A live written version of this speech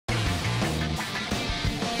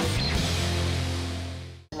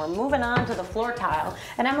we're moving on to the floor tile.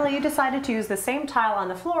 And Emily, you decided to use the same tile on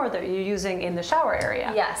the floor that you're using in the shower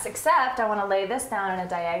area. Yes, except I want to lay this down in a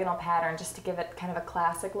diagonal pattern just to give it kind of a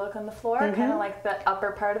classic look on the floor, kind of like the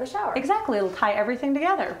upper part of the shower. Exactly, it'll tie everything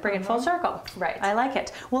together, bring it full circle. Right. I like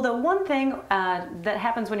it. Well, the one thing that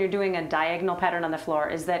happens when you're doing a diagonal pattern on the floor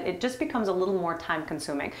is that it just becomes a little more time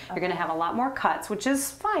consuming. You're going to have a lot more cuts, which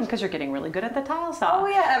is fine because you're getting really good at the tile saw. Oh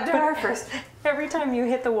yeah, I'm doing our first. Every time you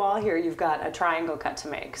hit the wall here, you've got a triangle cut to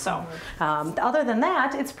make. So other than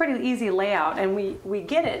that, it's pretty easy layout, and we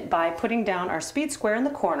get it by putting down our speed square in the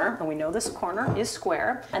corner, and we know this corner is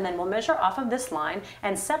square, and then we'll measure off of this line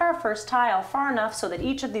and set our first tile far enough so that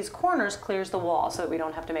each of these corners clears the wall so that we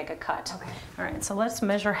don't have to make a cut. Okay. All right, so let's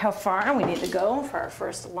measure how far we need to go for our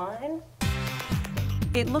first line.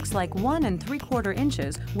 It looks like 1 3/4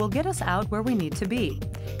 inches will get us out where we need to be.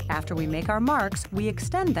 After we make our marks, we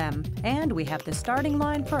extend them, and we have the starting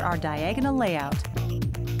line for our diagonal layout.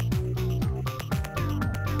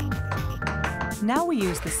 Now we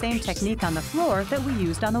use the same technique on the floor that we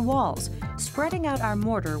used on the walls, spreading out our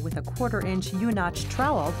mortar with a 1/4 inch U-notch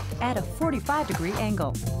trowel at a 45-degree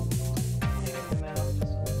angle.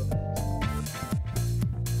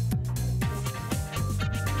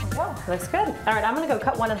 Looks good. All right, I'm going to go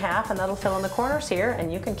cut 1 1/2, and that'll fill in the corners here,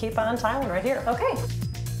 and you can keep on tiling right here. Okay.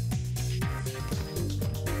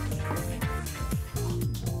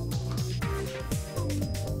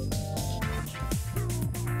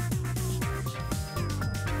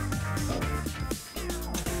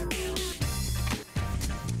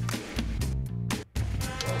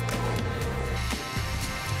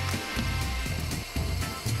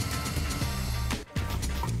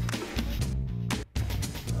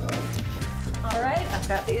 I've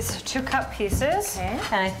got these 2 cup pieces,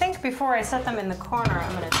 and I think before I set them in the corner,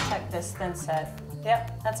 I'm going to check this thin set.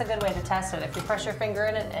 Yep, that's a good way to test it. If you press your finger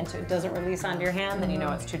in it and it doesn't release onto your hand, then you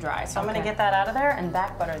know it's too dry. So I'm going to get that out of there and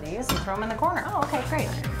back butter these and throw them in the corner. Oh, okay, great.